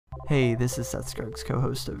Hey, this is Seth Scruggs,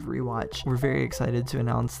 co-host of Rewatch. We're very excited to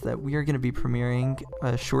announce that we are going to be premiering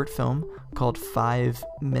a short film called 5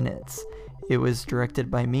 Minutes. It was directed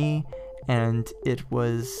by me, and it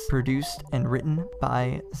was produced and written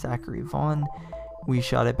by Zachary Vaughn. We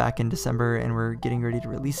shot it back in December, and we're getting ready to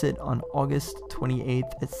release it on August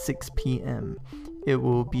 28th at 6 p.m. It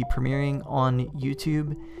will be premiering on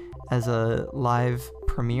YouTube as a live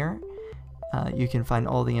premiere. You can find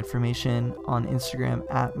all the information on Instagram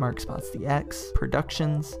at MarkSpotsTheX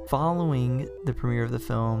Productions. Following the premiere of the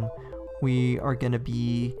film, we are going to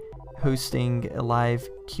be hosting a live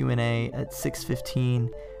Q&A at 6:15,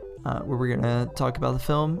 where we're going to talk about the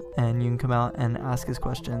film, and you can come out and ask us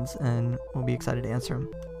questions, and we'll be excited to answer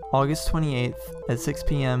them. August 28th at 6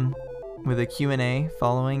 p.m. with a Q&A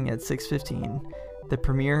following at 6:15. The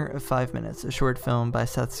premiere of 5 Minutes, a short film by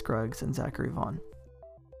Seth Scruggs and Zachary Vaughn.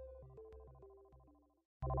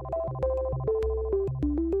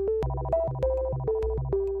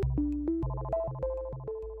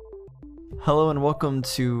 Hello and welcome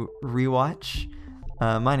to Rewatch.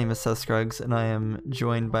 My name is Seth Scruggs, and I am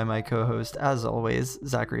joined by my co-host, as always,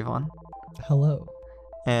 Zachary Vaughn. Hello.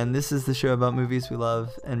 And this is the show about movies we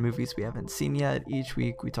love and movies we haven't seen yet. Each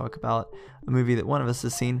week we talk about a movie that one of us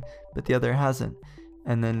has seen, but the other hasn't.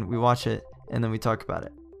 And then we watch it, and then we talk about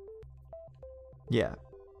it. Yeah.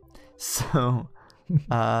 So,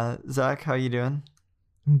 Zach, how you doing?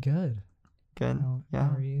 I'm good. Good?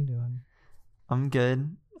 How are you doing? I'm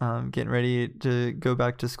good. Getting ready to go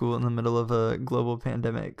back to school in the middle of a global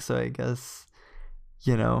pandemic. So I guess,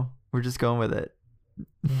 we're just going with it.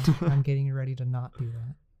 Yeah, I'm getting ready to not do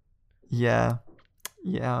that. Yeah,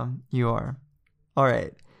 you are. All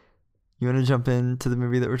right. You want to jump into the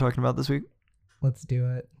movie that we're talking about this week? Let's do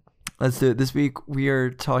it. Let's do it. This week we are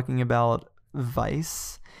talking about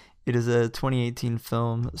Vice. It is a 2018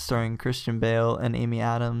 film starring Christian Bale and Amy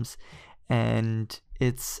Adams, and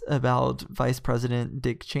it's about Vice President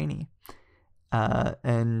Dick Cheney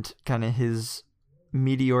and kind of his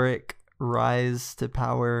meteoric rise to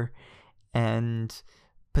power and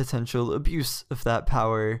potential abuse of that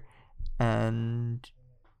power. And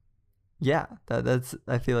yeah, that's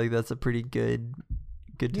I feel like that's a pretty good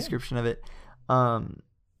description of it.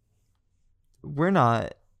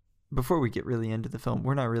 Before we get really into the film,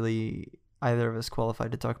 we're not really either of us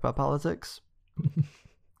qualified to talk about politics.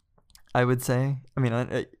 I would say. I mean,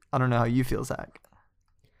 I don't know how you feel, Zach.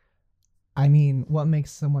 I mean, what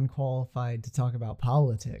makes someone qualified to talk about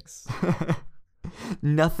politics?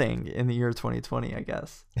 Nothing in the year 2020, I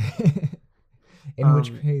guess. In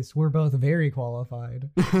which case, we're both very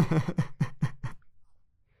qualified.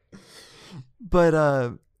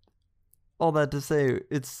 But all that to say,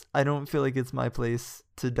 I don't feel like it's my place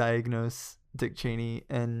to diagnose Dick Cheney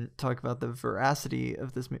and talk about the veracity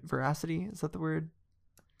of this. Veracity? Is that the word?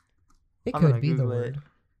 It could be the word.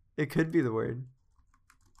 It could be the word.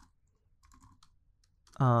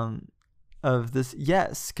 Of this,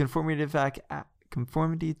 yes, conformity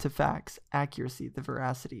to facts, accuracy, the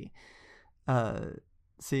veracity.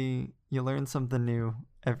 See, you learn something new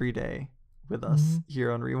every day with us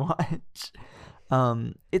here on Rewatch.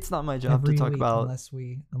 It's not my job every to talk week, about unless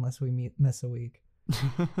we miss a week.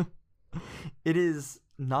 It is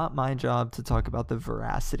not my job to talk about the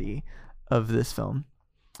veracity of this film.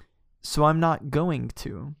 So I'm not going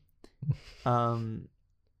to. So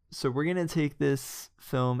we're going to take this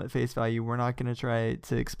film at face value. We're not going to try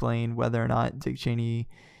to explain whether or not Dick Cheney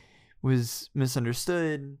was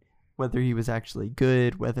misunderstood, whether he was actually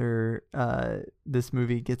good, whether this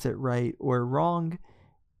movie gets it right or wrong.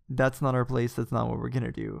 That's not our place. That's not what we're going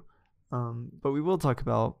to do. But we will talk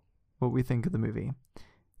about what we think of the movie.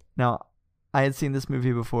 Now, I had seen this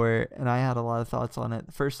movie before, and I had a lot of thoughts on it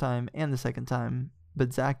the first time and the second time.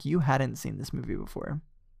 But Zach, you hadn't seen this movie before.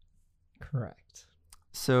 Correct.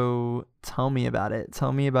 So tell me about it.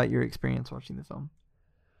 Tell me about your experience watching the film.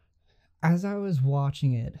 As I was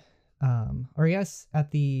watching it, or I guess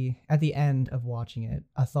at the end of watching it,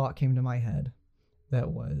 a thought came to my head that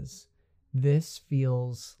was, this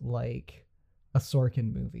feels like a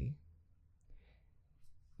Sorkin movie.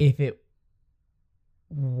 If it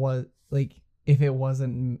wasn't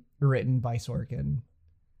written by Sorkin,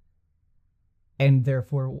 and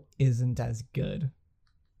therefore isn't as good.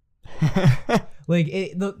 Like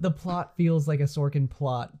the plot feels like a Sorkin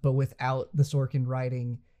plot, but without the Sorkin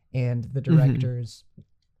writing and the directors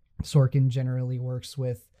Sorkin generally works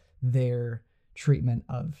with their treatment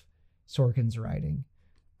of Sorkin's writing.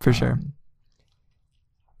 For sure.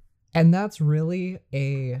 And that's really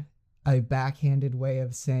a backhanded way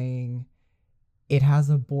of saying it has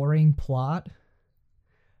a boring plot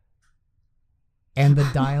and the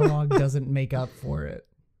dialogue doesn't make up for it.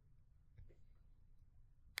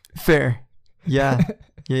 Fair. Yeah.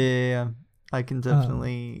 Yeah. I can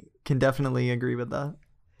definitely agree with that.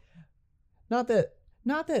 Not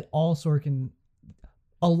that all Sorkin,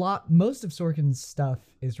 most of Sorkin's stuff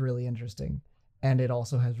is really interesting, and it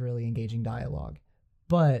also has really engaging dialogue.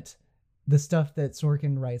 But the stuff that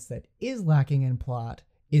Sorkin writes that is lacking in plot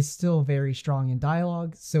is still very strong in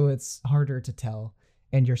dialogue, so it's harder to tell,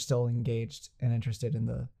 and you're still engaged and interested in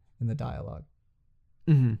the dialogue.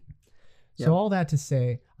 Mm-hmm. So all that to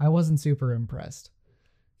say, I wasn't super impressed.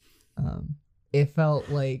 It felt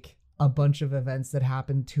like a bunch of events that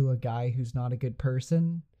happened to a guy who's not a good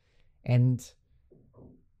person, and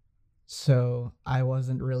so I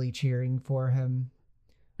wasn't really cheering for him.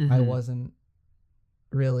 Mm-hmm. I wasn't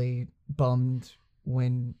really bummed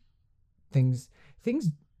when things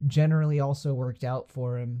generally also worked out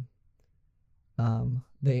for him.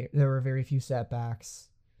 There were very few setbacks.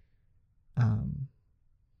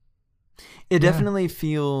 It definitely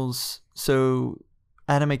feels so.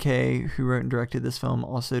 Adam McKay, who wrote and directed this film,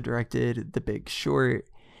 also directed The Big Short,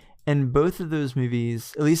 and both of those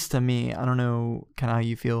movies, at least to me, I don't know kind of how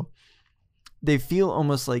you feel, they feel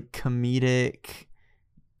almost like comedic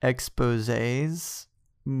exposés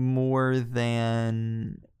more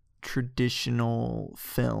than traditional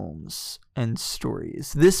films and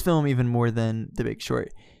stories. This film even more than The Big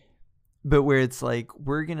Short, but where it's like,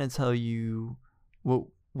 we're gonna tell you what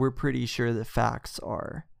we're pretty sure the facts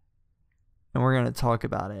are, and we're gonna talk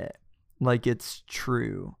about it like it's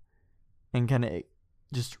true, and kind of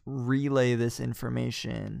just relay this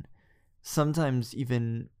information, sometimes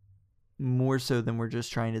even more so than we're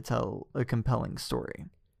just trying to tell a compelling story.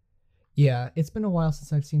 Yeah, it's been a while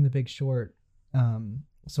since I've seen The Big Short,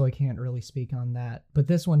 so I can't really speak on that. But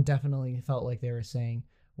this one definitely felt like they were saying,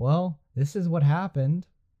 well, this is what happened,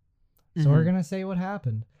 so we're going to say what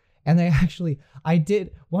happened. And they actually,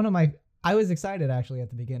 I was excited actually at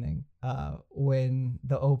the beginning when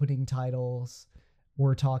the opening titles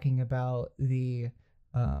were talking about the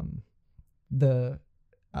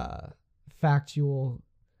factual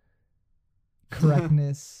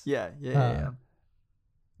correctness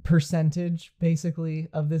percentage basically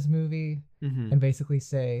of this movie, and basically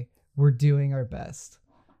say we're doing our best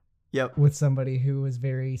with somebody who was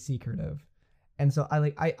very secretive. And so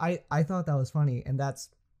I thought that was funny, and that's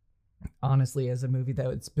honestly, as a movie that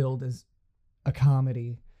it's billed as a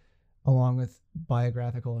comedy along with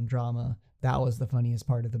biographical and drama, that was the funniest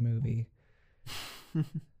part of the movie.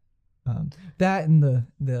 That and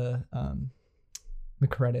the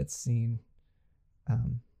credits scene.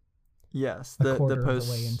 Yes, the quarter of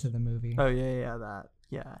the way into the movie. Oh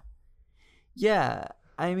yeah.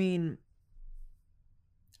 I mean,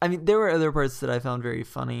 there were other parts that I found very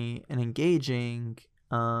funny and engaging,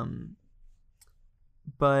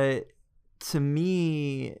 but to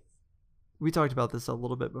me, we talked about this a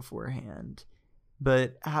little bit beforehand,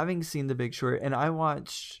 but having seen The Big Short, and I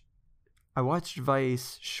watched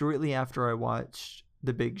Vice shortly after I watched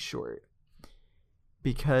The Big Short,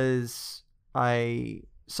 because I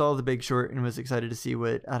saw The Big Short and was excited to see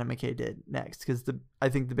what Adam McKay did next, because I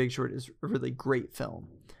think The Big Short is a really great film.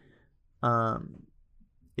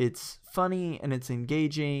 It's funny and it's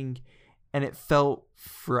engaging and it felt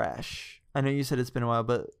fresh. I know you said it's been a while,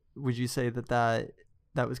 but would you say that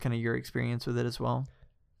was kind of your experience with it as well?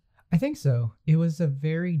 I think so. It was a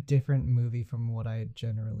very different movie from what I had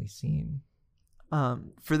generally seen.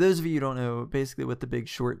 For those of you who don't know, basically what The Big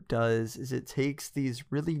Short does is it takes these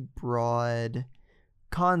really broad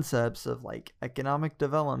concepts of like economic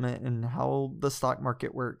development and how the stock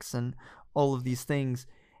market works and all of these things,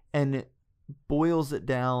 and it boils it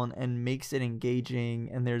down and makes it engaging.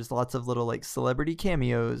 And there's lots of little like celebrity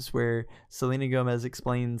cameos where Selena Gomez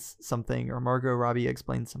explains something or Margot Robbie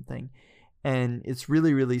explains something, and it's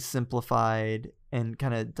really, really simplified and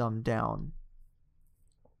kind of dumbed down.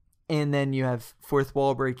 And then you have fourth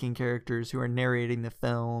wall breaking characters who are narrating the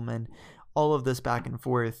film and all of this back and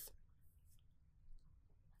forth,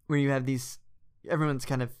 where you have everyone's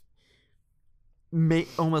kind of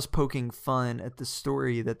almost poking fun at the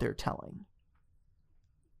story that they're telling.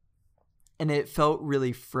 And it felt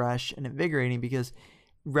really fresh and invigorating, because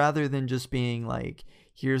rather than just being like,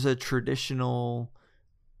 here's a traditional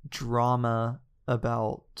drama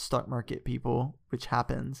about stock market people, which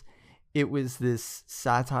happens, it was this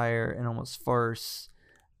satire and almost farce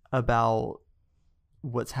about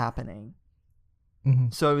what's happening. Mm-hmm.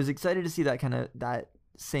 So I was excited to see that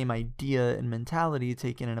same idea and mentality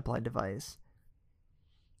taken and applied to Vice.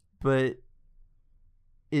 But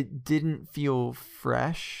it didn't feel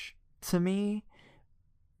fresh to me,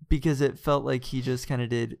 because it felt like he just kind of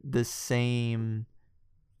did the same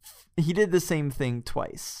thing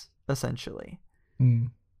twice, essentially.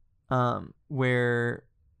 where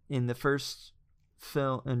in the first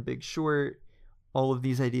film in Big Short, all of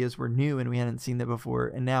these ideas were new and we hadn't seen them before,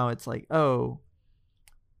 and now it's like, oh,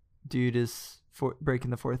 dude is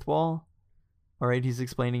breaking the fourth wall. All right, he's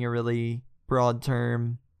explaining a really broad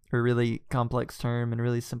term or really complex term in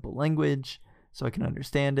really simple language so I can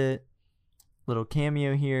understand it. Little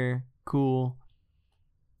cameo here, cool.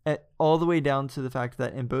 All the way down to the fact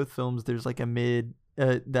that in both films there's like a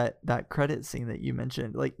that credit scene that you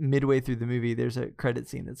mentioned, like midway through the movie there's a credit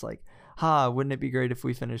scene that's like, wouldn't it be great if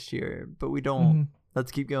we finished here, but we don't.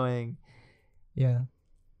 Let's keep going. Yeah.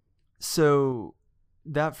 So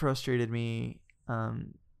that frustrated me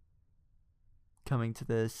coming to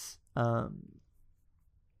this.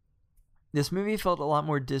 This movie felt a lot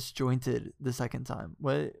more disjointed the second time.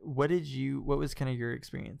 What was kind of your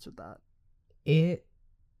experience with that?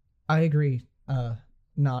 I agree.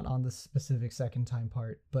 Not on the specific second time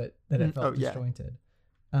part, but that it felt disjointed.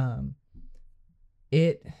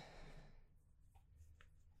 It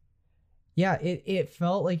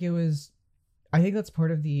felt like it was. I think that's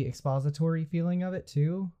part of the expository feeling of it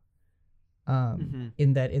too.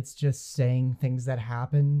 In that it's just saying things that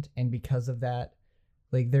happened, and because of that,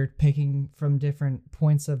 like they're picking from different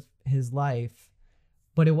points of his life,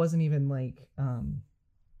 but it wasn't even like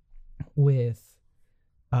with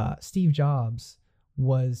Steve Jobs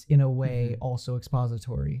was in a way also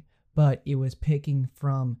expository, but it was picking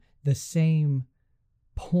from the same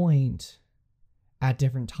point at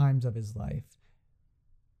different times of his life,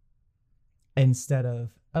 instead of,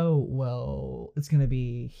 oh, well, it's going to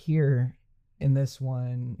be here in this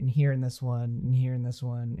one, and here in this one, and here in this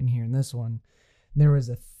one, and here in this one. There was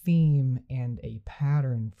a theme and a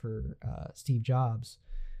pattern for Steve Jobs.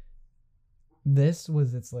 This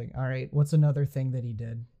was, it's like, all right, what's another thing that he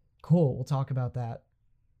did? Cool, we'll talk about that.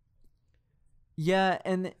 Yeah,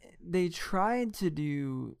 and they tried to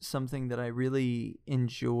do something that I really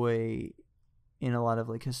enjoy in a lot of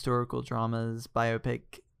like historical dramas,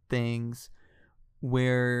 biopic things,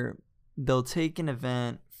 where they'll take an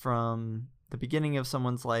event from the beginning of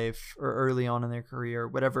someone's life or early on in their career,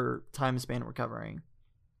 whatever time span we're covering,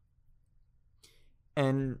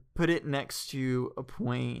 and put it next to a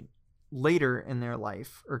point later in their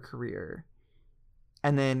life or career,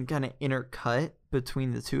 and then kind of intercut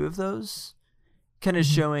between the two of those, kind of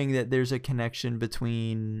showing that there's a connection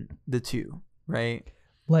between the two, right?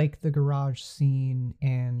 Like the garage scene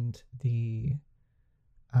and the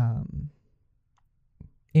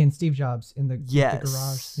in Steve Jobs in the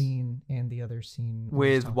garage scene, and the other scene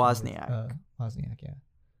with Wozniak. Wozniak,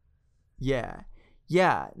 yeah,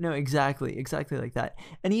 no, exactly like that.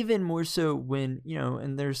 And even more so when,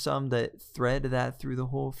 and there's some that thread that through the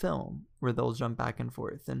whole film where they'll jump back and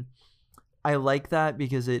forth, and I like that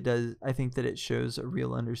because I think that it shows a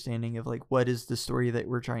real understanding of like what is the story that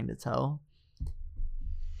we're trying to tell.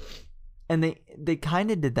 And they kind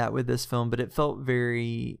of did that with this film, but it felt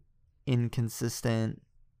very inconsistent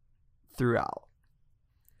throughout.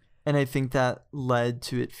 And I think that led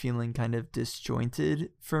to it feeling kind of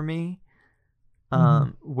disjointed for me,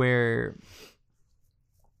 where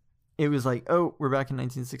it was like, oh, we're back in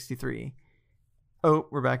 1963. Oh,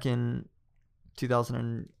 we're back in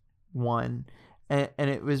 2001. And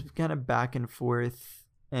it was kind of back and forth.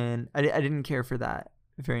 And I didn't care for that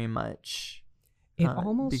very much. It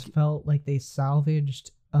almost felt like they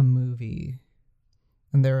salvaged a movie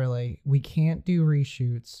and they were like, we can't do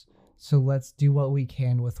reshoots, so let's do what we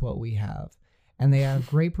can with what we have. And they have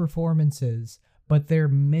great performances, but they're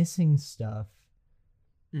missing stuff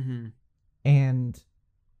and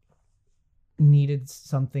needed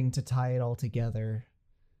something to tie it all together.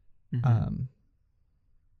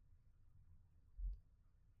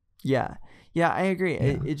 Yeah, I agree.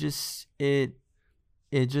 Yeah.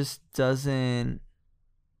 It just doesn't.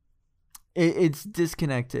 It's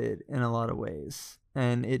disconnected in a lot of ways,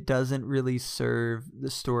 and it doesn't really serve the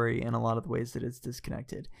story in a lot of the ways that it's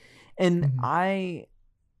disconnected. And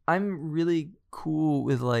I'm really cool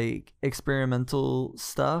with like experimental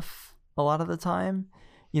stuff a lot of the time,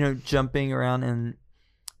 jumping around, and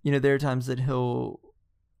there are times that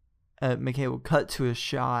McKay will cut to a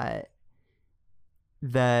shot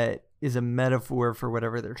that is a metaphor for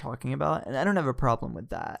whatever they're talking about, and I don't have a problem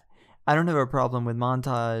with that. I don't have a problem with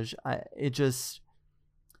montage.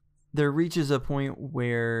 There reaches a point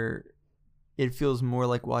where it feels more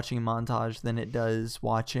like watching a montage than it does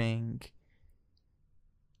watching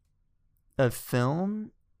a film,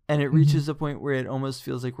 and it reaches a point where it almost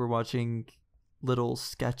feels like we're watching little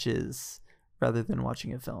sketches rather than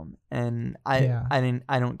watching a film, and I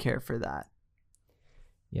don't care for that.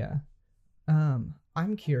 Yeah.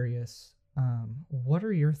 I'm curious, what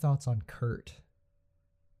are your thoughts on Kurt?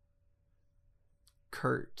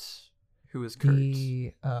 Kurt? Who was Kurt?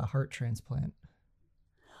 The heart transplant.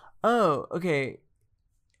 Oh, okay.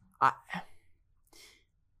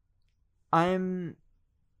 I'm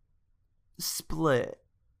split.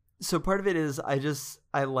 So part of it is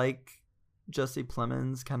I like Jesse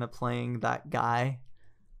Plemons kind of playing that guy.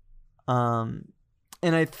 And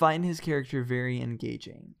I find his character very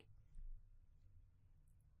engaging.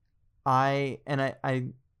 I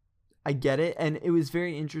get it, and it was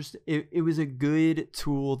very interesting. It was a good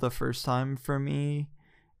tool the first time for me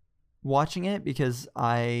watching it because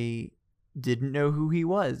I didn't know who he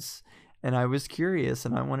was, and I was curious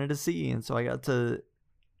and I wanted to see, and so I got to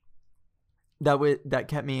that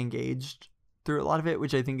kept me engaged through a lot of it,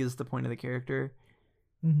 which I think is the point of the character.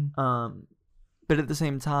 Mm-hmm. But at the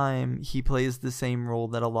same time, he plays the same role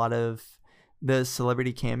that a lot of the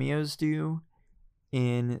celebrity cameos do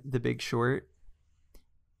in The Big Short.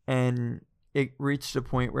 And it reached a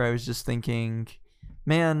point where I was just thinking,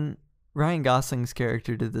 man, Ryan Gosling's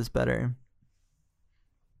character did this better.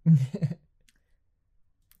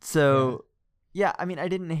 So, yeah, I mean, I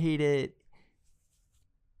didn't hate it.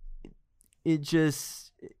 It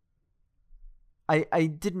just, I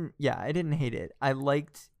didn't hate it. I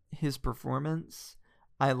liked his performance.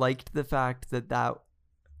 I liked the fact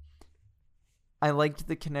I liked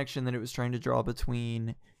the connection that it was trying to draw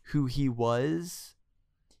between who he was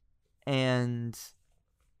and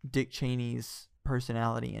Dick Cheney's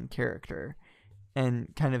personality and character, and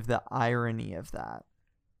kind of the irony of that.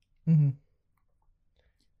 Mm-hmm.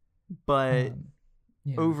 But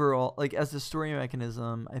overall, like as a story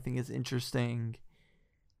mechanism, I think it's interesting.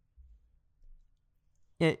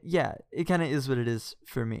 It kind of is what it is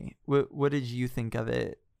for me. What did you think of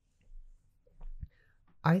it?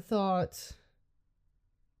 I thought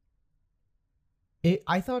it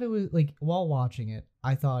was like, while watching it,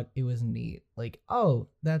 I thought it was neat. Like, oh,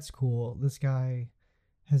 that's cool. This guy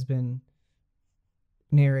has been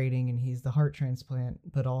narrating and he's the heart transplant,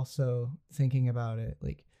 but also thinking about it,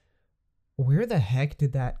 like, where the heck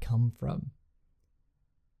did that come from?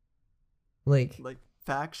 Like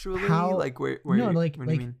Factually, how, like where no, like, what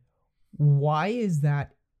do you mean? Why is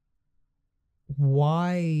that?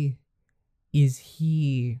 Why is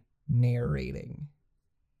he narrating?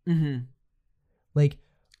 Mm-hmm. Like,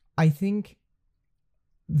 I think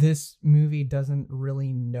this movie doesn't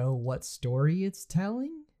really know what story it's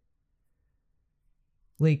telling.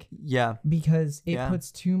 Like, yeah, because it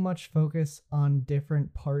puts too much focus on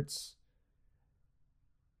different parts.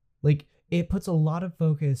 Like, it puts a lot of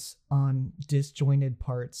focus on disjointed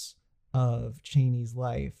parts of Cheney's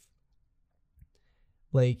life.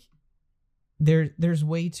 Like, there's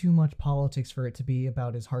way too much politics for it to be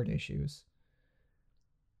about his heart issues.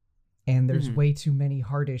 And there's way too many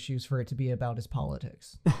heart issues for it to be about his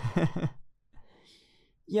politics.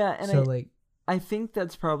 Yeah, and so I think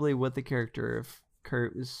that's probably what the character of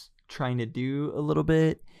Kurt was trying to do a little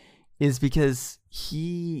bit, is because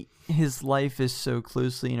his life is so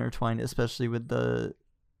closely intertwined, especially with the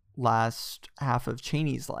last half of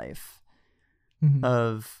Cheney's life,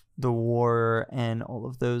 of the war and all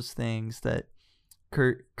of those things, that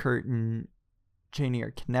Kurt and Cheney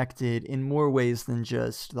are connected in more ways than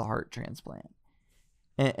just the heart transplant.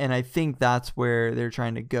 And I think that's where they're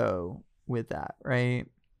trying to go with that, right?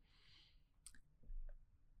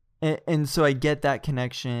 And so I get that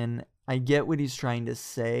connection. I get what he's trying to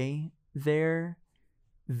say there.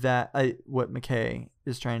 What McKay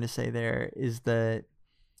is trying to say there is that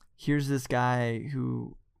here's this guy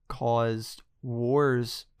who caused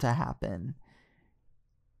wars to happen,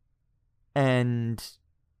 and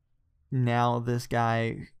now this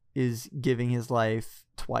guy is giving his life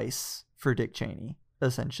twice for Dick Cheney,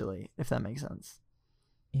 essentially, if that makes sense.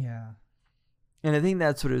 Yeah. And I think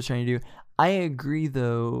that's what it was trying to do. I agree,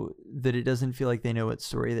 though, that it doesn't feel like they know what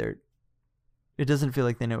story they're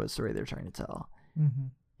trying to tell. Mm-hmm.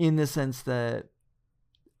 In the sense that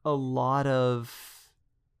a lot of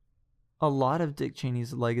Dick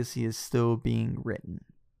Cheney's legacy is still being written.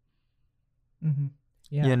 Mm-hmm.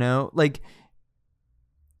 Yeah. You know, like,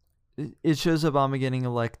 it shows Obama getting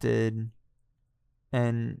elected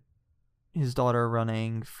and his daughter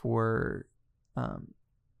running for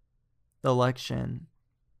election,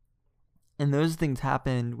 and those things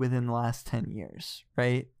happened within the last 10 years,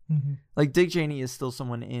 right? Mm-hmm. Like, Dick Cheney is still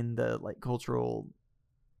someone in the cultural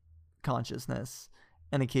consciousness,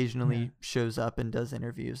 and occasionally shows up and does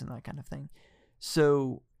interviews and that kind of thing.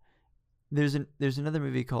 So there's another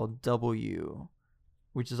movie called W,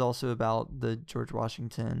 which is also about the George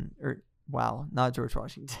Washington, not George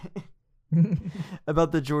Washington,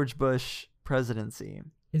 about the George Bush presidency.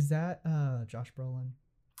 Is that Josh Brolin?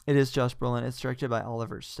 It is Josh Brolin. It's directed by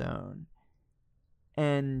Oliver Stone.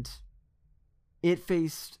 And it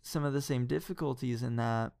faced some of the same difficulties in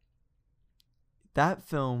that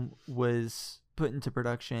film was put into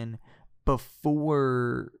production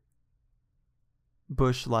before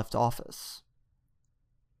Bush left office.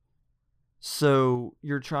 So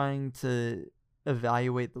you're trying to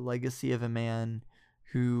evaluate the legacy of a man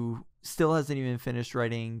who still hasn't even finished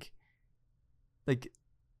writing like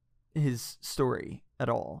his story at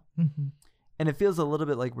all. Mm-hmm. And it feels a little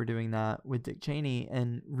bit like we're doing that with Dick Cheney,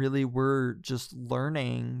 and really we're just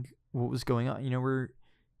learning what was going on. You know, we're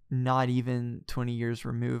not even 20 years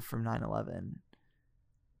removed from 9/11.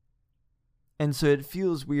 And so it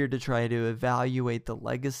feels weird to try to evaluate the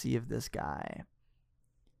legacy of this guy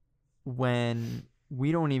when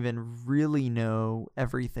we don't even really know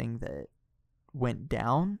everything that went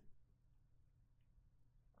down.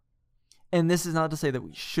 And this is not to say that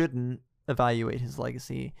we shouldn't evaluate his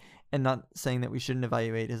legacy, and not saying that we shouldn't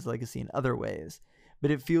evaluate his legacy in other ways, but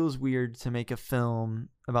it feels weird to make a film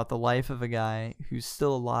about the life of a guy who's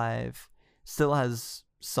still alive, still has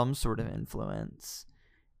some sort of influence,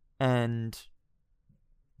 and,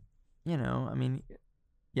 you know, I mean,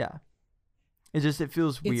 yeah. It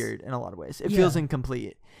feels weird in a lot of ways. It feels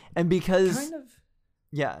incomplete. And because...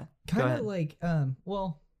 Kind of like,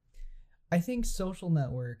 well, I think Social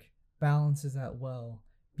Network balances that well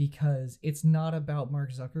because it's not about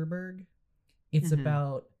Mark Zuckerberg. It's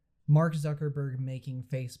about Mark Zuckerberg making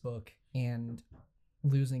Facebook and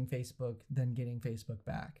losing Facebook, then getting Facebook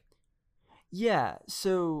back. Yeah,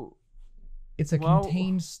 so... It's a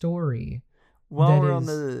contained story. While we're on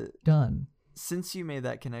the... done. Since you made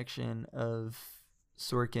that connection of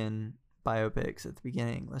Sorkin biopics at the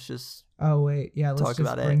beginning, let's just let's talk just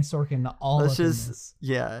about bring it. Sorkin all let's up just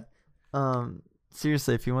in this.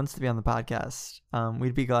 Seriously, if he wants to be on the podcast,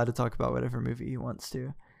 we'd be glad to talk about whatever movie he wants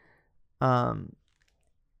to.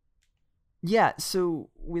 So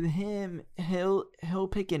with him, he'll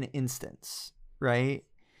pick an instance, right?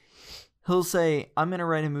 He'll say, I'm gonna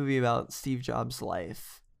write a movie about Steve Jobs'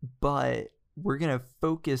 life, but we're going to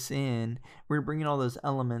focus in, we're going to bring in all those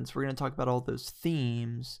elements, we're going to talk about all those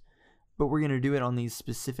themes, but we're going to do it on these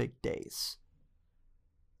specific days.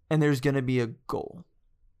 And there's going to be a goal.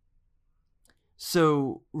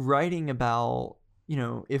 So writing about, you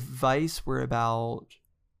know, if Vice were about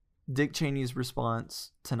Dick Cheney's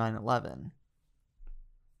response to 9/11,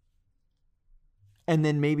 and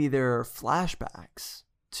then maybe there are flashbacks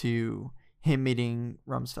to him meeting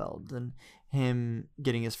Rumsfeld and him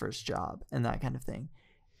getting his first job and that kind of thing,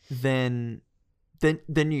 then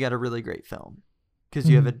you got a really great film because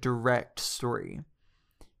you have a direct story.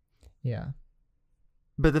 Yeah.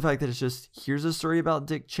 But the fact that it's just, here's a story about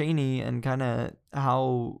Dick Cheney and kind of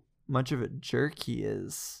how much of a jerk he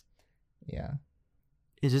is. Yeah.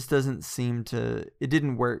 It just doesn't seem to, it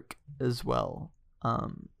didn't work as well. I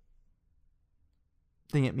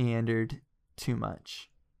think it meandered too much.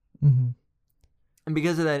 Mm-hmm. And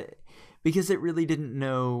because of that, because it really didn't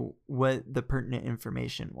know what the pertinent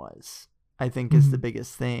information was, I think is the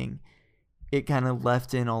biggest thing. It kind of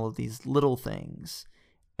left in all of these little things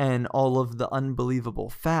and all of the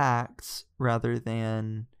unbelievable facts rather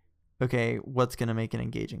than, okay, what's going to make an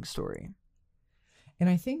engaging story? And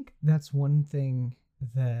I think that's one thing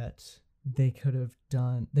that they could have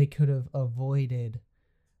done. They could have avoided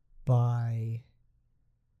by,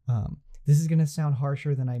 this is going to sound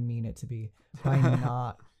harsher than I mean it to be, by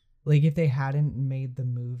not, like if they hadn't made the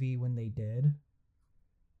movie when they did.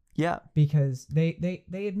 Yeah. Because they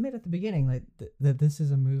admit at the beginning like that this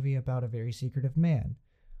is a movie about a very secretive man.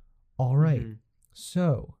 All right.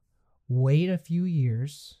 So wait a few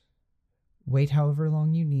years, wait however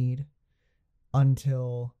long you need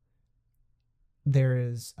until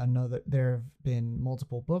there have been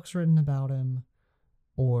multiple books written about him,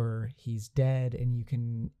 or he's dead and you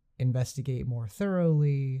can investigate more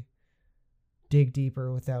thoroughly, dig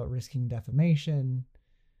deeper without risking defamation,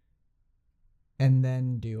 and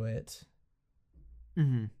then do it.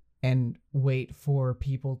 And wait for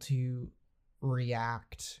people to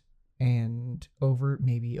react and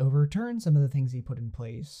maybe overturn some of the things he put in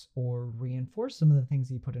place or reinforce some of the things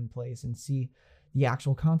he put in place and see the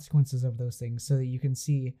actual consequences of those things so that you can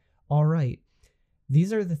see, all right,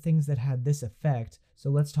 these are the things that had this effect, so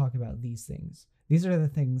let's talk about these things. These are the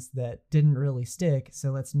things that didn't really stick, so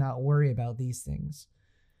let's not worry about these things.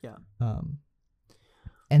 Yeah.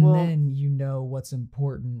 Then you know what's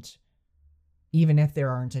important, even if there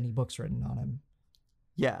aren't any books written on him.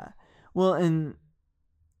 Yeah. Well, and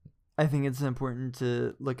I think it's important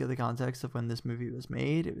to look at the context of when this movie was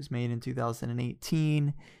made. It was made in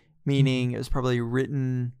 2018, meaning it was probably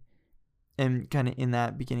written and kind of in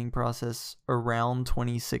that beginning process around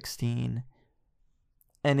 2016.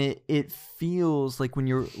 And it feels like when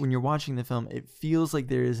you're watching the film, it feels like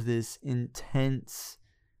there is this intense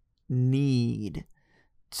need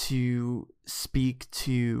to speak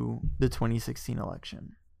to the 2016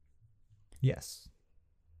 election. Yes.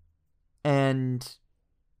 And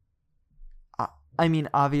I mean,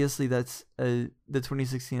 obviously the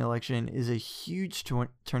 2016 election is a huge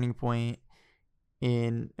turning point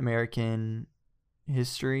in American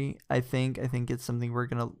history. I think it's something we're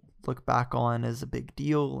going to look back on as a big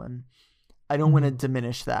deal, and I don't want to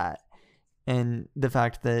diminish that and the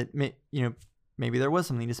fact that, you know, maybe there was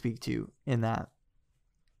something to speak to in that.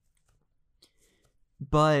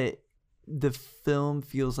 But the film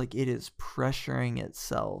feels like it is pressuring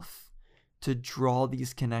itself to draw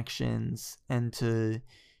these connections and to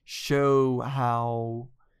show how,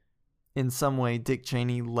 in some way, Dick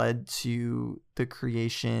Cheney led to the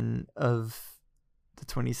creation of the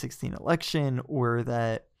 2016 election, or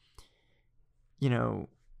that, you know,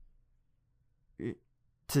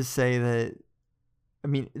 to say that, I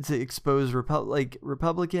mean, to expose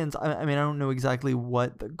Republicans. I mean, I don't know exactly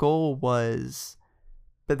what the goal was,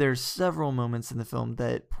 but there's several moments in the film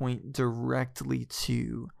that point directly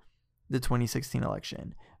to the 2016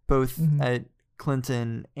 election, both at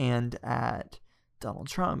Clinton and at Donald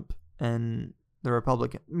Trump and the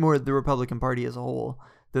Republican Party as a whole,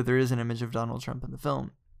 that there is an image of Donald Trump in the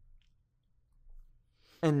film.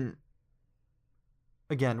 And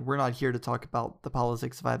again, we're not here to talk about the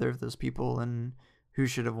politics of either of those people and who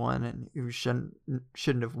should have won and who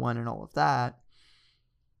shouldn't have won and all of that.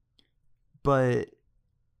 But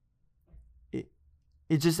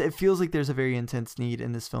it feels like there's a very intense need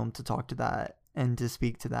in this film to talk to that and to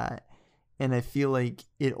speak to that. And I feel like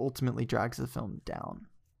it ultimately drags the film down.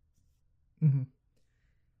 Mm-hmm.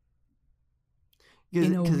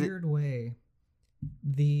 In a weird way,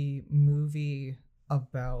 the movie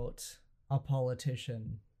about a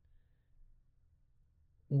politician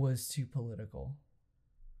was too political.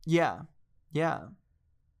 Yeah. Yeah.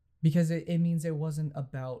 Because it means it wasn't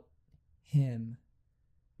about him.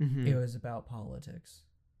 Mm-hmm. It was about politics.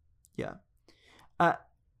 Yeah.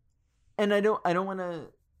 And I don't want to,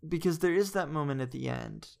 because there is that moment at the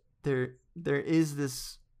end. There is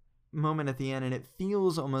this moment at the end, and it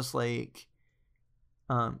feels almost like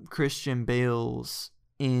Christian Bale's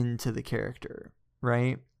into the character,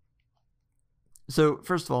 right? So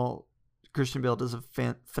first of all, Christian Bale does a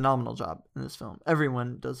phenomenal job in this film.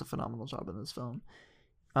 Everyone does a phenomenal job in this film.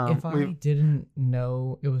 If I didn't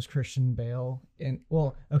know it was Christian Bale,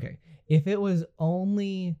 if it was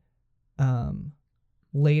only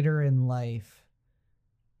later in life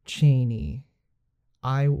Cheney,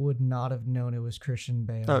 I would not have known it was Christian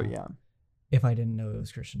Bale. Oh yeah. If I didn't know it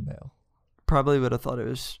was Christian Bale. Probably would have thought it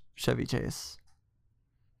was Chevy Chase.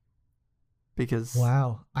 Because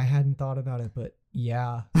wow, I hadn't thought about it, but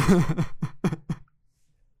yeah.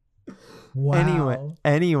 Wow.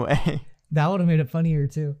 Anyway. That would have made it funnier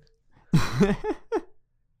too.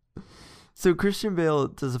 So Christian Bale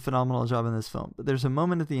does a phenomenal job in this film, but there's a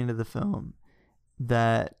moment at the end of the film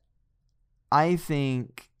that I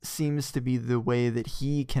think seems to be the way that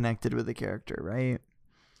he connected with the character, right?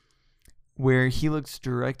 Where he looks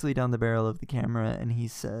directly down the barrel of the camera and he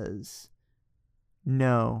says,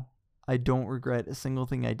 "No, I don't regret a single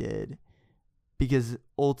thing I did, because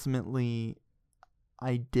ultimately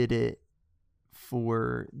I did it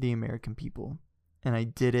for the American people, and I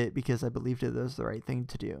did it because I believed it was the right thing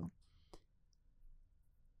to do."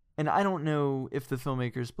 And I don't know if the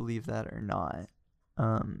filmmakers believe that or not.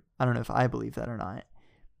 I don't know if I believe that or not.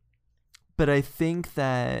 But I think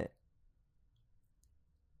that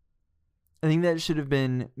should have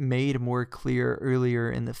been made more clear earlier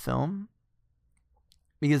in the film,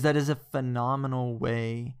 because that is a phenomenal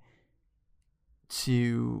way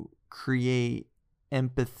to create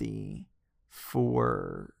empathy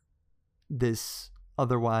for this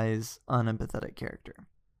otherwise unempathetic character.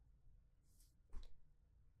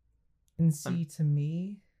 And see, to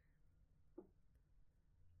me,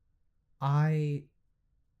 I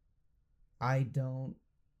don't,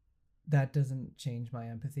 that doesn't change my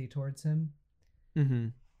empathy towards him. Mm-hmm.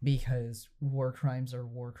 Because war crimes are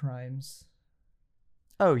war crimes.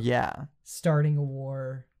 Oh, yeah. Starting a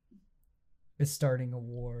war is starting a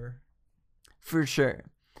war. For sure.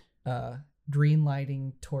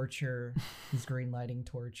 Greenlighting torture is greenlighting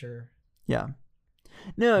torture. Yeah.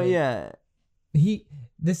 No, yeah.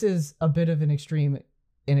 This is a bit of an extreme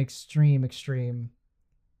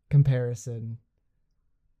comparison.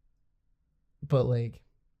 But like,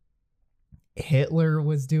 Hitler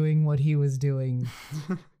was doing what he was doing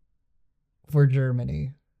for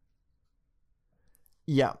Germany.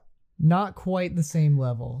 Yeah. Not quite the same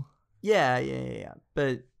level. Yeah.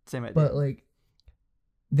 But same idea. But like,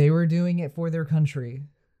 they were doing it for their country.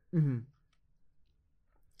 Mm-hmm.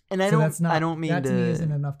 And I So don't mean that to to me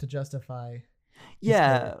isn't enough to justify his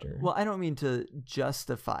yeah, character. well, I don't mean to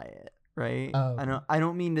justify it, right? Oh, okay. I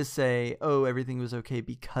don't mean to say, oh, everything was okay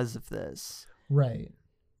because of this. Right.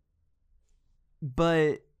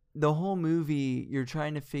 But the whole movie, you're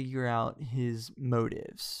trying to figure out his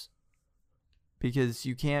motives. Because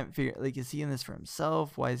you can't figure, like, is he in this for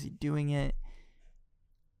himself? Why is he doing it?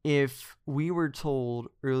 If we were told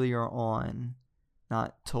earlier on,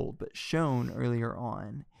 not told, but shown earlier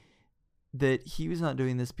on, that he was not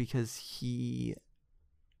doing this because he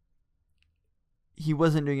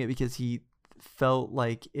wasn't doing it because he felt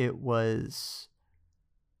like it was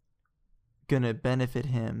gonna benefit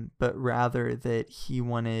him, but rather that he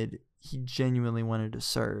genuinely wanted to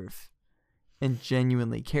serve and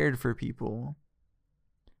genuinely cared for people,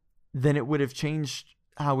 then it would have changed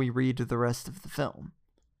how we read the rest of the film.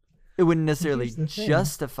 It wouldn't necessarily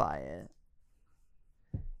justify it.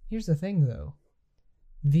 Here's the thing, though.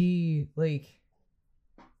 The, like,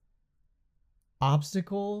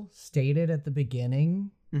 obstacle stated at the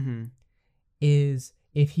beginning is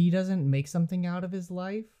if he doesn't make something out of his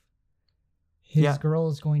life, his girl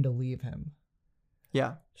is going to leave him.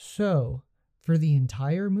 Yeah. So, for the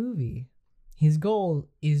entire movie, his goal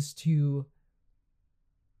is to,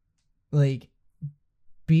 like,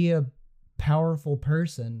 be a powerful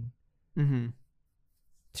person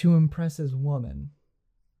to impress his woman.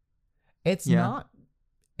 It's not,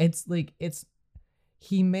 it's like,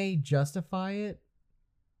 he may justify it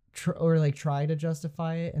or like try to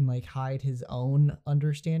justify it and like hide his own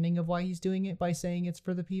understanding of why he's doing it by saying it's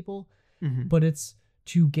for the people, but it's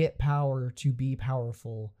to get power, to be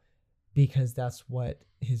powerful, because that's what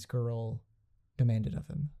his girl demanded of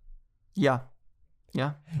him. Yeah.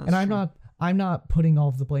 And I'm not putting all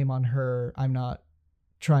of the blame on her. I'm not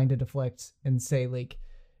trying to deflect and say like,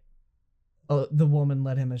 oh, the woman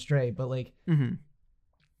led him astray, but like,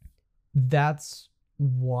 that's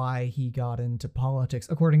why he got into politics,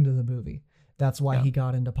 according to the movie. That's why he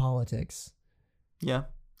got into politics. Yeah,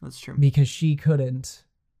 that's true. Because she couldn't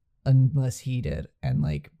unless he did, and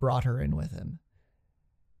like brought her in with him.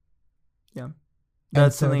 Yeah.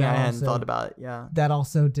 That's something I hadn't thought about. Yeah. That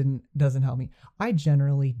also doesn't help me. I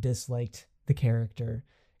generally disliked the character.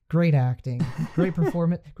 Great acting, great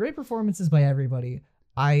performance, great performances by everybody.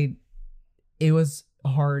 It was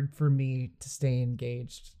hard for me to stay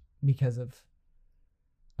engaged because of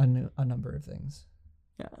a number of things.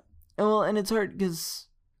 Yeah. Well, and it's hard because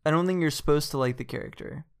I don't think you're supposed to like the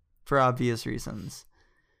character for obvious reasons.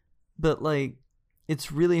 But like,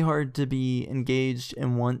 it's really hard to be engaged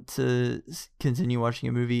and want to continue watching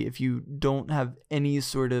a movie if you don't have any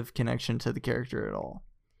sort of connection to the character at all.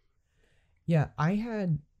 Yeah, I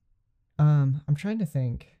had I'm trying to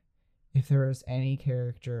think if there was any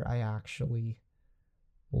character I actually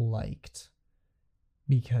liked,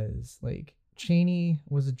 because like Cheney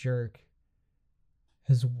was a jerk,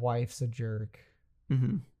 his wife's a jerk,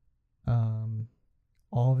 all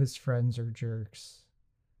of his friends are jerks.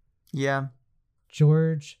 Yeah.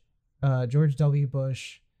 George W.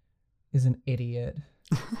 Bush is an idiot.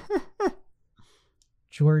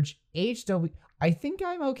 George H.W. I think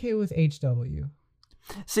I'm okay with H.W.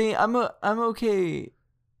 See, I'm okay,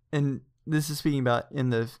 and this is speaking about in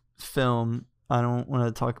the film. I don't want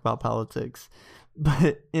to talk about politics,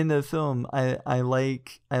 but in the film, I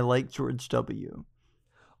like George W.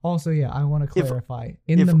 Also, yeah, I want to clarify.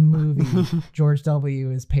 In the movie, George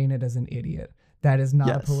W. is painted as an idiot. That is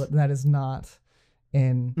not that is not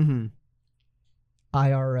in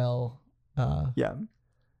IRL.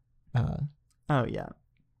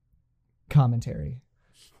 Commentary.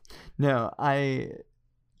 No,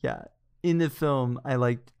 in the film, I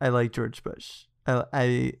like George Bush.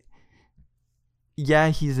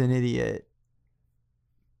 He's an idiot,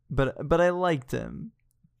 but I liked him.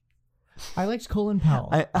 I liked Colin Powell.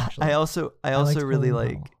 I also really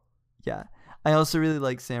like Powell. Yeah. I also really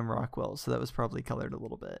like Sam Rockwell, so that was probably colored a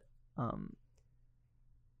little bit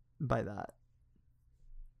by that.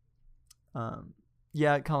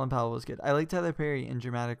 Colin Powell was good. I like Tyler Perry in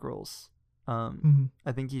dramatic roles.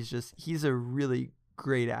 I think he's a really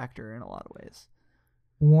great actor in a lot of ways.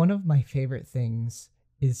 One of my favorite things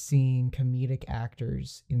is seeing comedic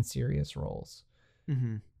actors in serious roles.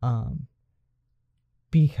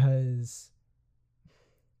 Because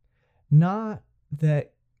not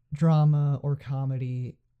that drama or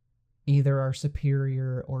comedy either are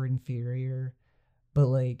superior or inferior, but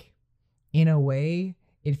like in a way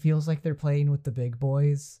it feels like they're playing with the big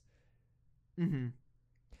boys.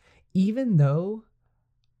 Even though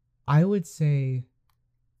I would say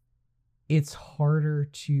it's harder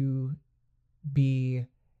to be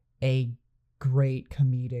a great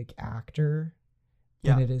comedic actor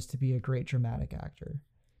than it is to be a great dramatic actor.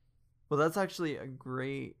 Well, that's actually a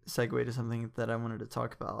great segue to something that I wanted to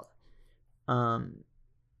talk about.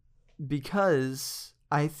 Because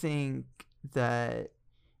I think that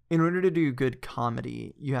in order to do good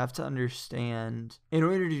comedy, you have to understand, in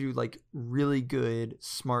order to do like really good,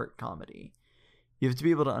 smart comedy, you have to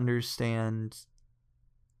be able to understand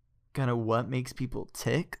kind of what makes people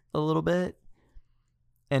tick a little bit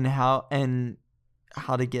and how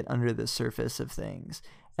to get under the surface of things.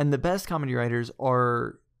 And the best comedy writers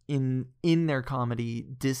are in their comedy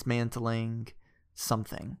dismantling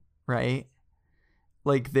something, right?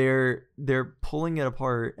 Like they're pulling it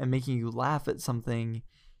apart and making you laugh at something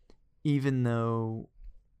even though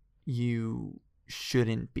you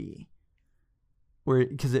shouldn't be,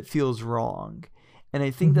 because it feels wrong. And I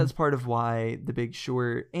think that's part of why The Big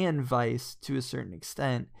Short and Vice, to a certain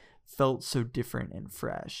extent, felt so different and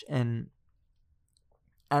fresh. And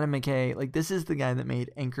Adam McKay, like, this is the guy that made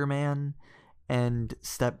Anchorman and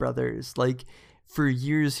Step Brothers. Like, for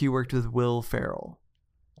years he worked with Will Ferrell,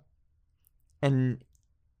 and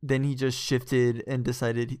then he just shifted and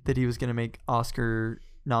decided that he was going to make Oscar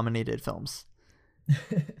nominated films.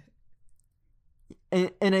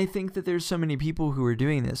 and I think that there's so many people who are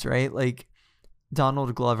doing this, right? Like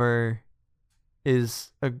Donald Glover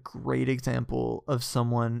is a great example of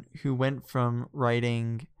someone who went from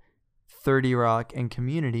writing 30 Rock and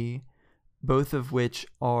Community, both of which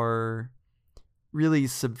are really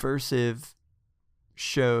subversive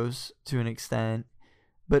shows to an extent,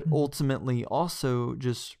 but ultimately also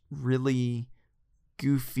just really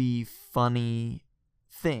goofy, funny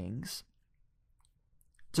things,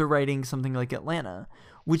 to writing something like Atlanta,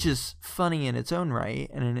 which is funny in its own right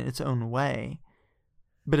and in its own way,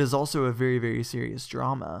 but is also a very, very serious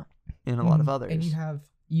drama in a lot of others. And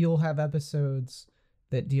you'll have episodes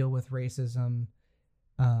that deal with racism,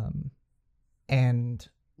 and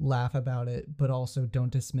laugh about it, but also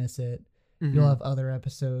don't dismiss it. You'll have other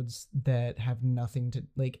episodes that have nothing to,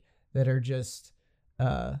 like, that are just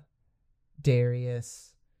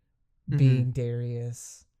Darius being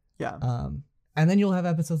Darius. Yeah. And then you'll have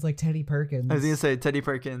episodes like Teddy Perkins. I was going to say Teddy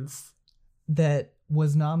Perkins. That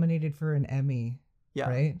was nominated for an Emmy. Yeah.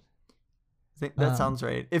 Right? I think that sounds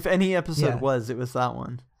right. If any episode it was that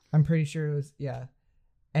one. I'm pretty sure it was, yeah.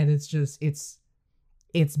 And it's just,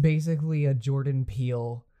 it's basically a Jordan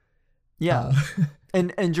Peele. Yeah.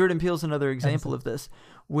 And Jordan Peele's another example of this,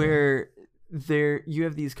 where you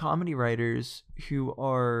have these comedy writers who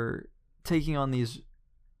are taking on these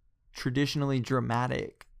traditionally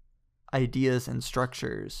dramatic ideas and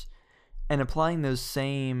structures and applying those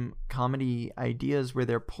same comedy ideas where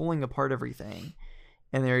they're pulling apart everything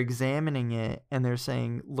and they're examining it and they're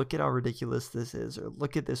saying, look at how ridiculous this is, or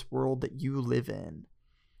look at this world that you live in.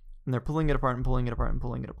 And they're pulling it apart and pulling it apart and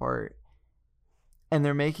pulling it apart. And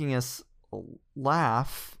they're making us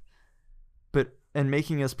laugh, and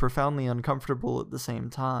making us profoundly uncomfortable at the same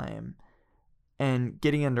time, and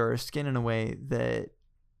getting under our skin in a way that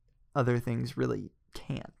other things really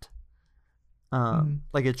can't.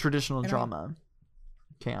 Like a traditional drama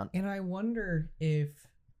can't. And I wonder if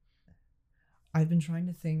I've been trying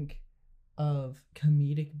to think of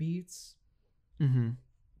comedic beats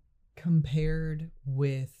compared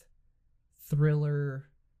with thriller,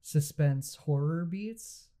 suspense, horror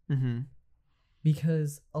beats.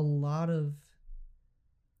 Because a lot of,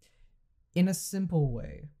 in a simple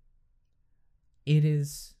way, it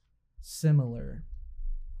is similar,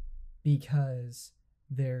 because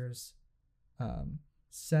there's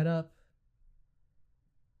setup,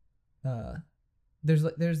 there's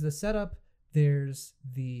the setup, there's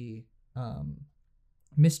the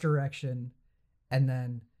misdirection, and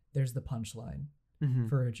then there's the punchline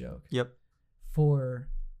for a joke. Yep. For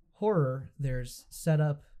horror, there's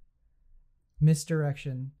setup,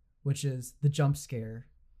 misdirection, which is the jump scare.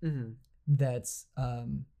 That's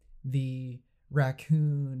the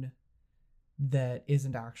raccoon that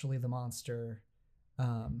isn't actually the monster,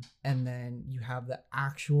 and then you have the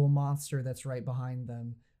actual monster that's right behind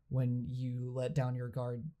them when you let down your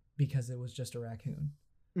guard because it was just a raccoon.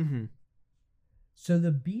 So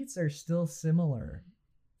the beats are still similar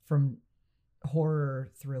from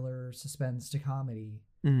horror, thriller, suspense to comedy.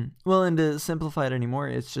 Well, and to simplify it anymore,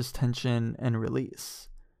 it's just tension and release.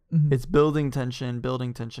 It's building tension,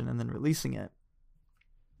 and then releasing it.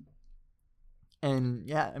 And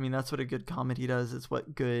yeah, I mean, that's what a good comedy does. It's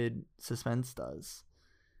what good suspense does.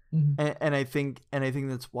 And I think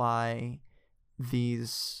that's why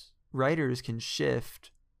these writers can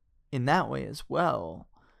shift in that way as well,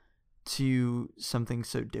 to something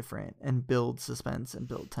so different and build suspense and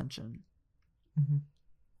build tension. Mm-hmm.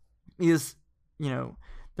 Because,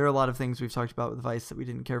 there are a lot of things we've talked about with Vice that we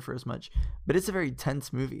didn't care for as much, but it's a very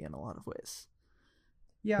tense movie in a lot of ways.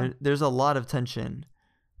 Yeah. There's a lot of tension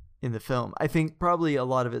in the film. I think probably a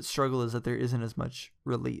lot of its struggle is that there isn't as much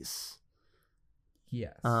release.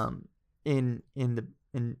 Yes. In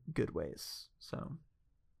good ways. So,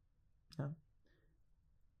 yeah.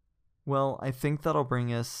 Well, I think that'll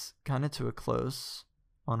bring us kind of to a close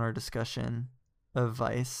on our discussion of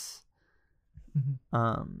Vice.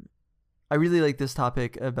 Mm-hmm. I really like this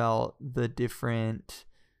topic about the different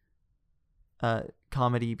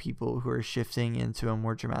comedy people who are shifting into a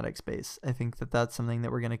more dramatic space. I think that that's something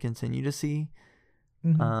that we're going to continue to see,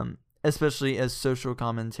 Mm-hmm. Especially as social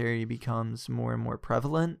commentary becomes more and more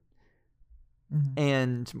prevalent Mm-hmm.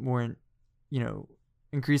 and more,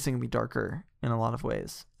 increasingly darker in a lot of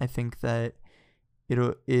ways. I think that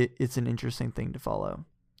it's an interesting thing to follow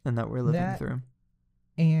and that we're living through.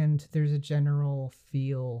 And there's a general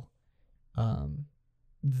feel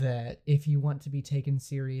that if you want to be taken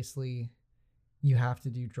seriously, you have to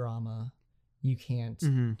do drama. You can't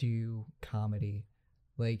Mm-hmm. do comedy.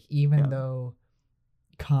 Like, even though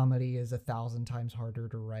comedy is 1,000 times harder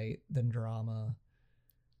to write than drama.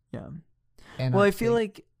 Yeah. And well, I feel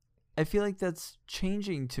like that's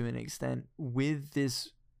changing to an extent with this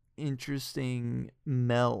interesting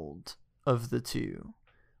meld of the two,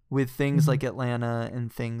 with things Mm-hmm. like Atlanta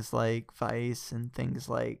and things like Vice and things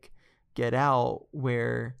like Get Out,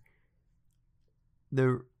 where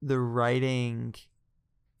the writing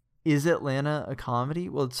is Atlanta a comedy?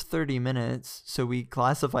 Well, it's 30 minutes, so we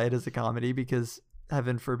classify it as a comedy because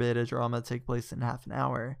heaven forbid a drama take place in half an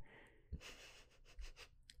hour.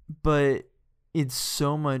 But it's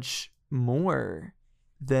so much more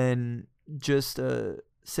than just a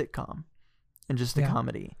sitcom and just a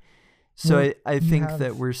comedy. So Well, I think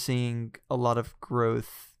that we're seeing a lot of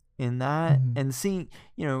growth in that, Mm-hmm. and seeing,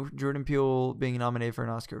 Jordan Peele being nominated for an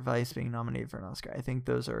Oscar, Vice being nominated for an Oscar. I think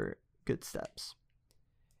those are good steps.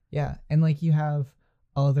 Yeah, and like you have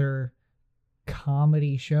other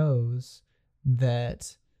comedy shows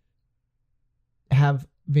that have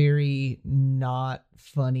very not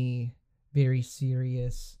funny, very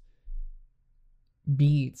serious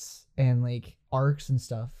beats and like arcs and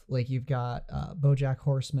stuff. Like you've got BoJack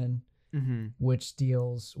Horseman, Mm-hmm. which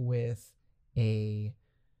deals with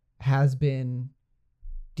has been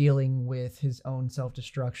dealing with his own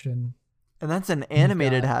self-destruction. And that's an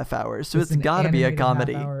animated half hour, so it's an got to be a animated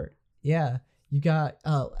comedy. half-hour. Yeah, you've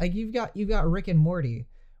got Rick and Morty,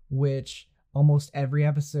 which almost every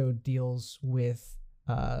episode deals with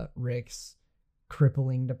Rick's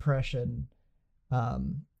crippling depression,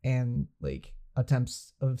 and like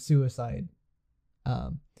attempts of suicide,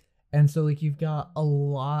 and so like you've got a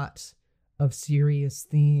lot of serious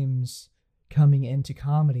themes coming into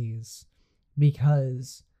comedies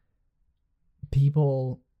because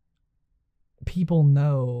people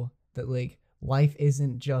know that like life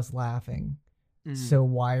isn't just laughing. Mhm. So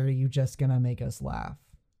why are you just gonna make us laugh?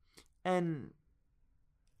 And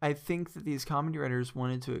I think that these comedy writers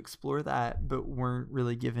wanted to explore that, but weren't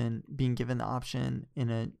really being given the option in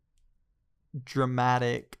a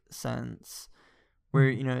dramatic sense, where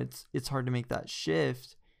it's hard to make that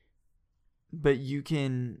shift. But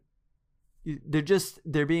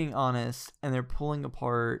they're being honest, and they're pulling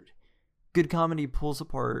apart. Good comedy pulls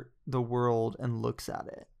apart the world and looks at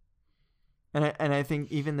it. And I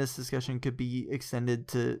think even this discussion could be extended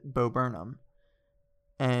to Bo Burnham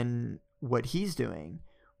and what he's doing,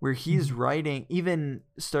 where he's writing,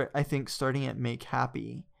 I think starting at Make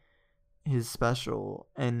Happy, his special,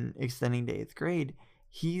 and extending to 8th Grade,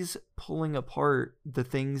 he's pulling apart the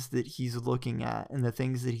things that he's looking at and the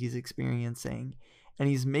things that he's experiencing, and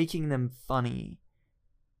he's making them funny.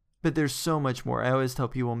 But there's so much more. I always tell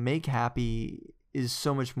people Make Happy is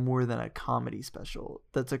so much more than a comedy special.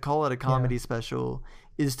 That to call it a comedy special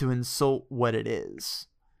is to insult what it is.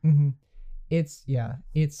 Mm-hmm. It's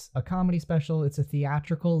a comedy special. It's a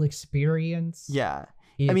theatrical experience. Yeah.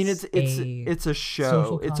 I mean, it's a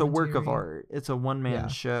show. It's a work of art. It's a one-man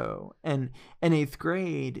show. And 8th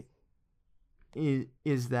Grade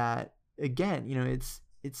is that, again,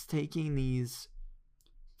 it's taking these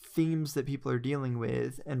themes that people are dealing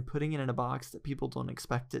with and putting it in a box that people don't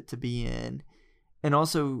expect it to be in, and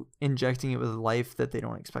also injecting it with life that they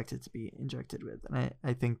don't expect it to be injected with. And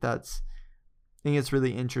I think it's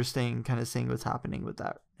really interesting kind of seeing what's happening with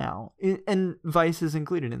that now. And Vice is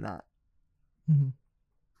included in that. Mm-hmm.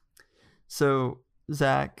 So,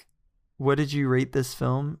 Zach, what did you rate this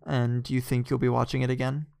film, and do you think you'll be watching it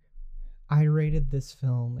again? I rated this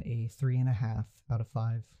film a 3.5 out of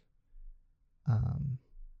 5.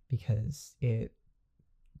 because it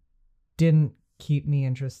didn't keep me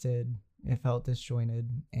interested. It felt disjointed,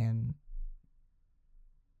 and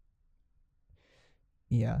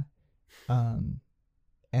yeah.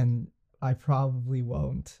 And I probably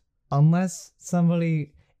won't unless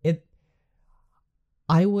somebody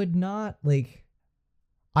I would not like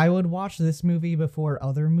I would watch this movie before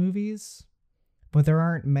other movies, but there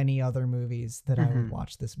aren't many other movies that I would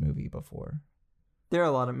watch this movie before. There are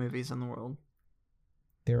a lot of movies in the world.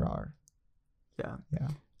 There are. Yeah. Yeah.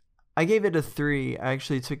 I gave it a 3. I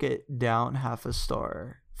actually took it down half a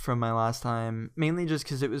star from my last time, mainly just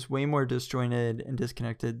because it was way more disjointed and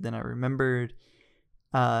disconnected than I remembered.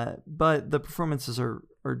 But the performances are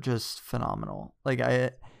just phenomenal. Like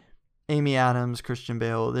Amy Adams, Christian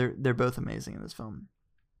Bale, they're both amazing in this film.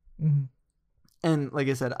 Mm-hmm. And like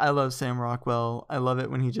I said, I love Sam Rockwell. I love it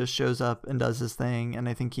when he just shows up and does his thing, and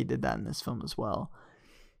I think he did that in this film as well.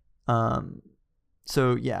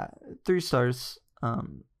 So yeah, 3 stars.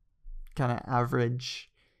 Kind of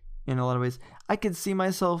average in a lot of ways. I could see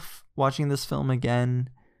myself watching this film again.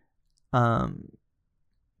 I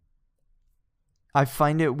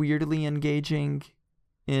find it weirdly engaging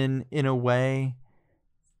in a way.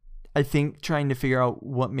 I think trying to figure out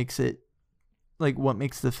what makes the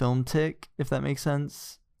film tick, if that makes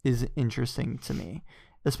sense, is interesting to me,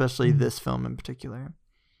 especially this film in particular.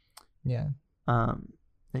 Yeah.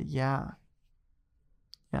 But yeah.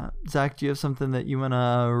 Zach, do you have something that you want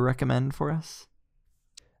to recommend for us?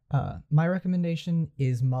 My recommendation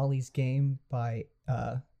is Molly's Game by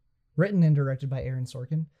written and directed by Aaron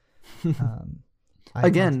Sorkin.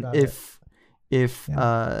 Again, if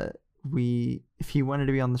he wanted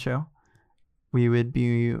to be on the show, we would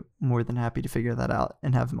be more than happy to figure that out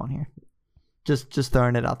and have him on here. Just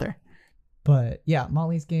throwing it out there. But yeah,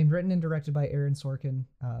 Molly's Game, written and directed by Aaron Sorkin.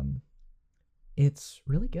 It's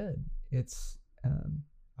really good. It's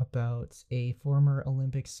about a former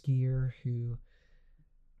Olympic skier who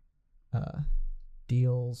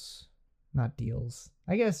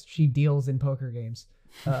she deals in poker games.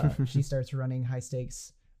 She starts running high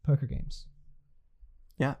stakes poker games.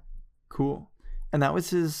 Yeah, cool. And that was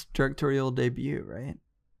his directorial debut, right?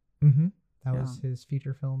 Mm-hmm. That was his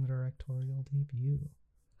feature film directorial debut.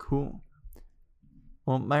 Cool.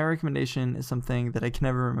 Well, my recommendation is something that I can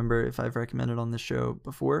never remember if I've recommended on this show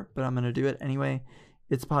before, but I'm going to do it anyway.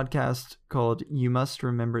 It's a podcast called You Must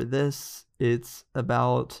Remember This. It's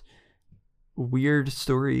about weird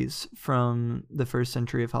stories from the first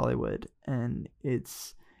century of Hollywood, and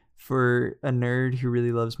it's for a nerd who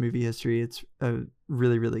really loves movie history. It's a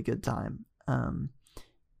really, really good time. I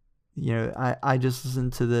just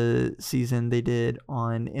listened to the season they did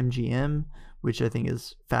on MGM, which I think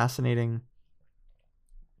is fascinating.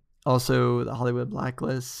 Also, the Hollywood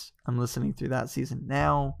Blacklist. I'm listening through that season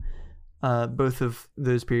now. Both of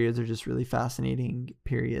those periods are just really fascinating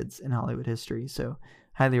periods in Hollywood history, so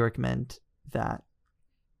highly recommend that.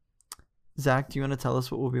 Zach, do you want to tell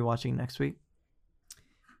us what we'll be watching next week?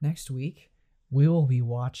 Next week, we will be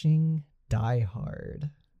watching Die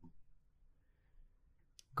Hard.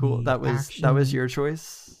 Cool. That was your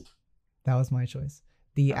choice? That was my choice.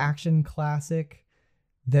 The action classic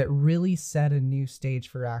that really set a new stage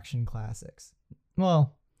for action classics.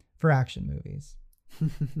 Well, for action movies.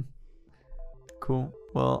 Cool.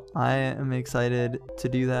 Well, I am excited to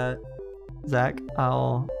do that. Zach,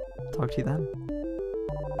 I'll talk to you then.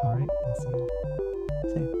 All right. I'll see you.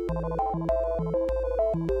 See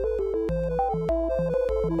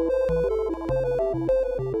you.